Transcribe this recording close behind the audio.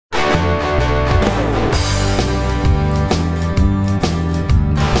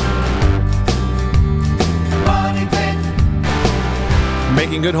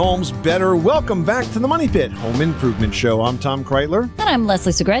Making good homes better. Welcome back to the Money Pit Home Improvement Show. I'm Tom Kreitler. And I'm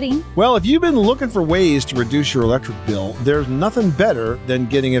Leslie Segretti. Well, if you've been looking for ways to reduce your electric bill, there's nothing better than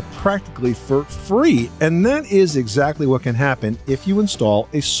getting it practically for free. And that is exactly what can happen if you install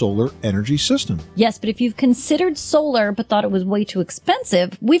a solar energy system. Yes, but if you've considered solar but thought it was way too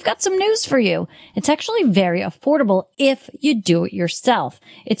expensive, we've got some news for you. It's actually very affordable if you do it yourself.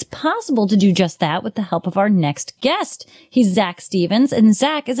 It's possible to do just that with the help of our next guest. He's Zach Stevens, and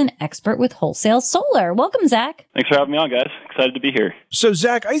Zach is an expert with Wholesale Solar. Welcome, Zach. Thanks for having me on, guys. Excited to be here. So,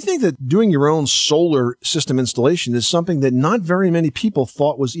 Zach, I think that doing your own solar system installation is something that not very many people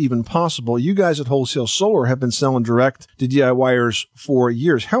thought was even possible. You guys at Wholesale Solar have been selling direct to DIYers for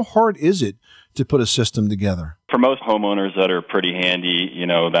years. How hard is it to put a system together? For most homeowners that are pretty handy,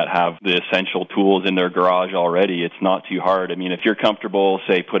 that have the essential tools in their garage already, it's not too hard. I mean, if you're comfortable,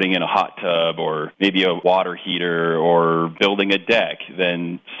 say, putting in a hot tub or maybe a water heater or building a deck,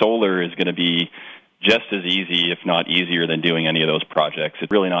 then solar is going to be just as easy, if not easier, than doing any of those projects.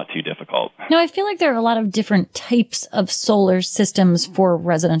 It's really not too difficult. Now, I feel like there are a lot of different types of solar systems for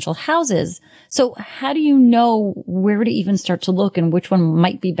residential houses. So how do you know where to even start to look and which one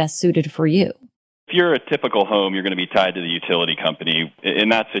might be best suited for you? If you're a typical home, you're going to be tied to the utility company. In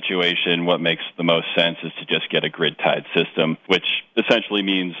that situation, what makes the most sense is to just get a grid-tied system, which essentially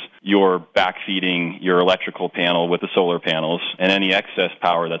means you're backfeeding your electrical panel with the solar panels, and any excess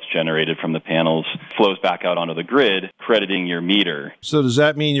power that's generated from the panels flows back out onto the grid, crediting your meter. So does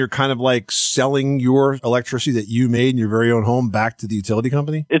that mean you're kind of like selling your electricity that you made in your very own home back to the utility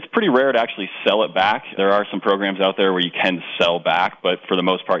company? It's pretty rare to actually sell it back. There are some programs out there where you can sell back, but for the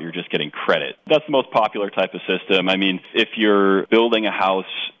most part, you're just getting credit. That's the most popular type of system. I mean, if you're building a house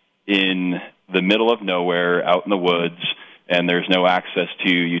in the middle of nowhere, out in the woods, and there's no access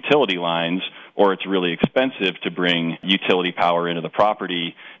to utility lines, or it's really expensive to bring utility power into the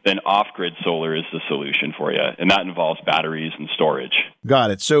property, then off-grid solar is the solution for you, and that involves batteries and storage.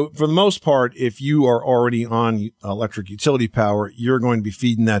 Got it. So for the most part, if you are already on electric utility power, you're going to be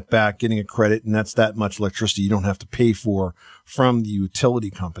feeding that back, getting a credit, and that's that much electricity you don't have to pay for from the utility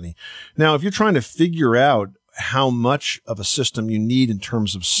company. Now, if you're trying to figure out how much of a system you need in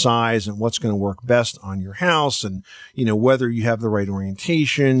terms of size and what's going to work best on your house, and, whether you have the right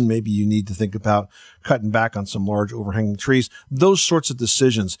orientation, maybe you need to think about cutting back on some large overhanging trees, those sorts of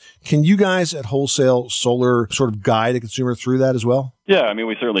decisions. Can you guys at Wholesale Solar sort of guide a consumer through that as well? Yeah, I mean,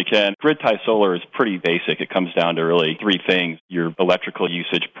 we certainly can. Grid-tie solar is pretty basic. It comes down to really three things. Your electrical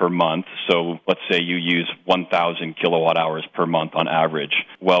usage per month. So let's say you use 1,000 kilowatt hours per month on average.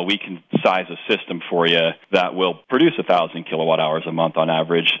 Well, we can size a system for you that will produce 1,000 kilowatt hours a month on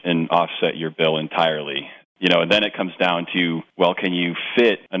average and offset your bill entirely. And then it comes down to, well, can you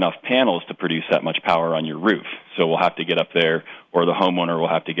fit enough panels to produce that much power on your roof? So we'll have to get up there, or the homeowner will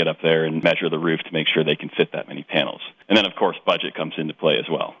have to get up there and measure the roof to make sure they can fit that many panels. And then, of course, budget comes into play as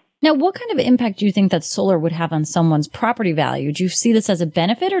well. Now, what kind of impact do you think that solar would have on someone's property value? Do you see this as a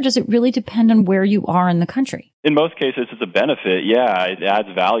benefit, or does it really depend on where you are in the country? In most cases, it's a benefit. Yeah, it adds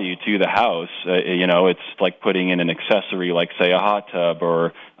value to the house. It's like putting in an accessory like, say, a hot tub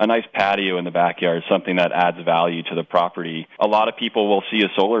or a nice patio in the backyard, something that adds value to the property. A lot of people will see a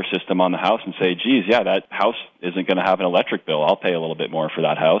solar system on the house and say, geez, yeah, that house isn't going to have an electric bill. I'll pay a little bit more for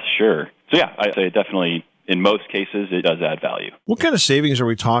that house. Sure. So, yeah, I'd say definitely, in most cases, it does add value. What kind of savings are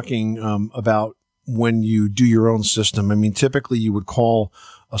we talking about when you do your own system? I mean, typically you would call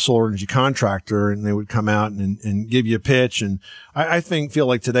a solar energy contractor and they would come out and give you a pitch. And I feel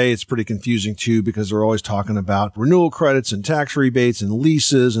like today it's pretty confusing too, because they're always talking about renewal credits and tax rebates and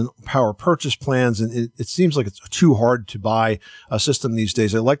leases and power purchase plans. And it seems like it's too hard to buy a system these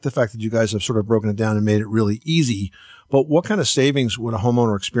days. I like the fact that you guys have sort of broken it down and made it really easy. But what kind of savings would a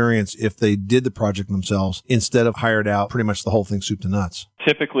homeowner experience if they did the project themselves instead of hired out pretty much the whole thing soup to nuts?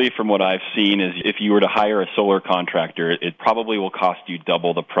 Typically, from what I've seen, is if you were to hire a solar contractor, it probably will cost you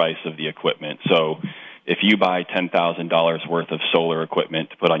double the price of the equipment. So if you buy $10,000 worth of solar equipment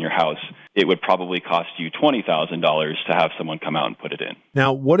to put on your house, it would probably cost you $20,000 to have someone come out and put it in.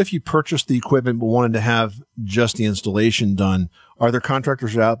 Now, what if you purchased the equipment but wanted to have just the installation done? Are there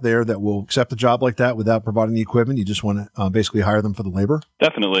contractors out there that will accept a job like that without providing the equipment? You just want to basically hire them for the labor?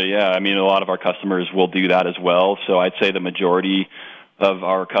 Definitely, yeah. I mean, a lot of our customers will do that as well. So I'd say the majority of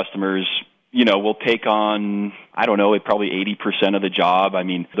our customers, will take on, probably 80% of the job. I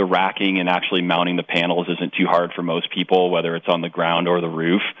mean, the racking and actually mounting the panels isn't too hard for most people, whether it's on the ground or the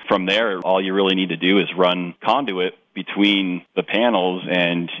roof. From there, all you really need to do is run conduit between the panels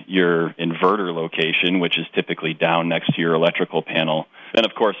and your inverter location, which is typically down next to your electrical panel. Then,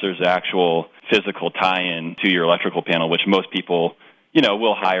 of course, there's the actual physical tie-in to your electrical panel, which most people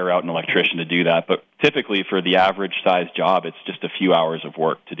we'll hire out an electrician to do that. But typically for the average size job, it's just a few hours of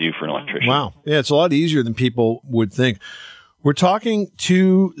work to do for an electrician. Wow. Yeah, it's a lot easier than people would think. We're talking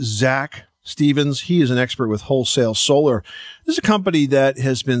to Zach Stevens. He is an expert with Wholesale Solar. This is a company that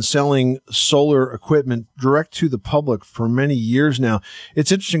has been selling solar equipment direct to the public for many years now.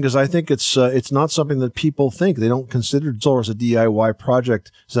 It's interesting because I think it's not something that people think. They don't consider solar as a DIY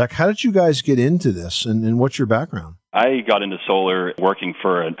project. Zach, how did you guys get into this, and what's your background? I got into solar working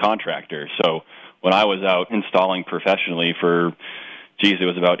for a contractor. So when I was out installing professionally for it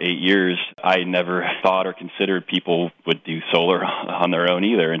was about 8 years, I never thought or considered people would do solar on their own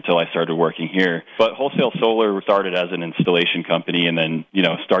either until I started working here. But Wholesale Solar started as an installation company and then,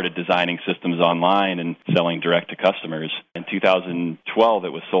 started designing systems online and selling direct to customers. In 2012, it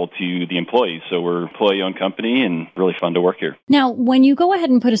was sold to the employees. So we're an employee-owned company and really fun to work here. Now, when you go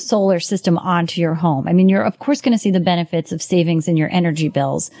ahead and put a solar system onto your home, you're of course going to see the benefits of savings in your energy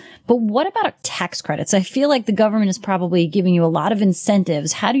bills. But what about tax credits? I feel like the government is probably giving you a lot of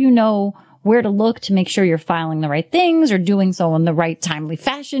incentives. How do you know where to look to make sure you're filing the right things or doing so in the right timely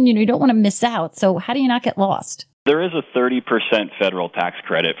fashion? You don't want to miss out. So how do you not get lost? There is a 30% federal tax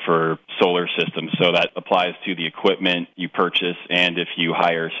credit for solar systems. So that applies to the equipment you purchase. And if you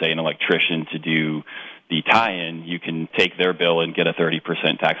hire, say, an electrician to do the tie-in, you can take their bill and get a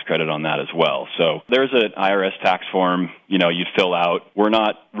 30% tax credit on that as well. So there's an IRS tax form, you'd fill out. We're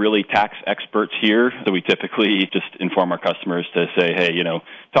not really tax experts here, so we typically just inform our customers to say, hey,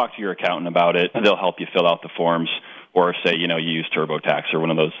 talk to your accountant about it. They'll help you fill out the forms, or say, you use TurboTax or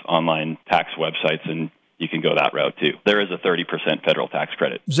one of those online tax websites, and you can go that route too. There is a 30% federal tax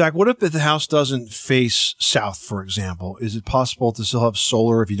credit. Zach, what if the house doesn't face south, for example? Is it possible to still have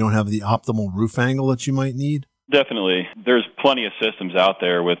solar if you don't have the optimal roof angle that you might need? Definitely. There's plenty of systems out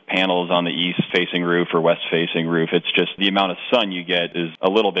there with panels on the east-facing roof or west-facing roof. It's just the amount of sun you get is a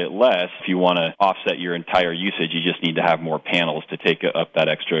little bit less. If you want to offset your entire usage, you just need to have more panels to take up that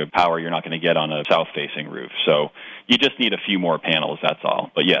extra power you're not going to get on a south-facing roof. So you just need a few more panels, that's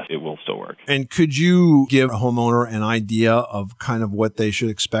all. But yes, it will still work. And could you give a homeowner an idea of kind of what they should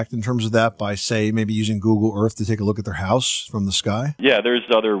expect in terms of that by, say, maybe using Google Earth to take a look at their house from the sky? Yeah, there's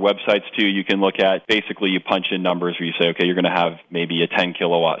other websites too you can look at. Basically, you punch in numbers where you say, okay, you're going to have maybe a 10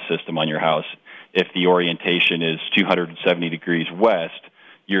 kilowatt system on your house. If the orientation is 270 degrees west,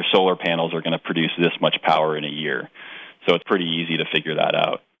 your solar panels are going to produce this much power in a year. So it's pretty easy to figure that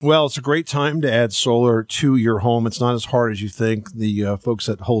out. Well, it's a great time to add solar to your home. It's not as hard as you think. The folks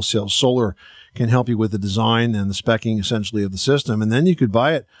at Wholesale Solar can help you with the design and the speccing essentially of the system. And then you could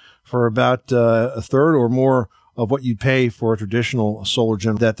buy it for about a third or more of what you'd pay for a traditional solar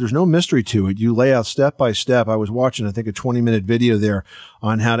generator. That there's no mystery to it. You lay out step by step. I was watching, I think, a 20-minute video there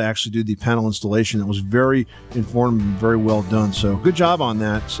on how to actually do the panel installation. It was very informative and very well done. So good job on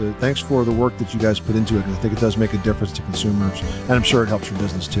that. So thanks for the work that you guys put into it, because I think it does make a difference to consumers, and I'm sure it helps your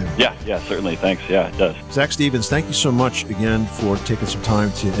business too. Yeah, certainly. Thanks. Yeah, it does. Zach Stevens, thank you so much again for taking some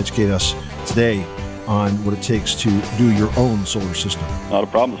time to educate us today on what it takes to do your own solar system. Not a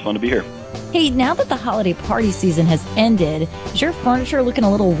problem. It's fun to be here. Hey, now that the holiday party season has ended, is your furniture looking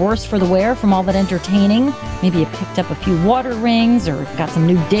a little worse for the wear from all that entertaining? Maybe you picked up a few water rings or got some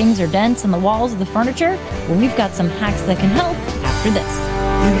new dings or dents in the walls of the furniture? Well, we've got some hacks that can help after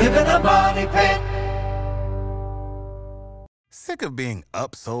this. You live in a money pit. Sick of being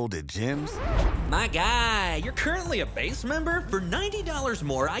upsold at gyms? My guy, you're currently a base member? For $90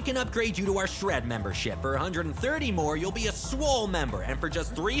 more, I can upgrade you to our Shred membership. For $130 more, you'll be a Swole member. And for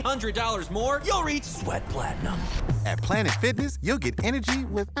just $300 more, you'll reach Sweat Platinum. At Planet Fitness, you'll get energy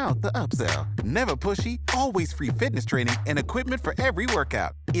without the upsell. Never pushy, always free fitness training and equipment for every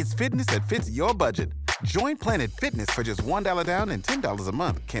workout. It's fitness that fits your budget. Join Planet Fitness for just $1 down and $10 a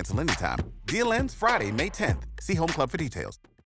month. Cancel anytime. Deal ends Friday, May 10th. See Home Club for details.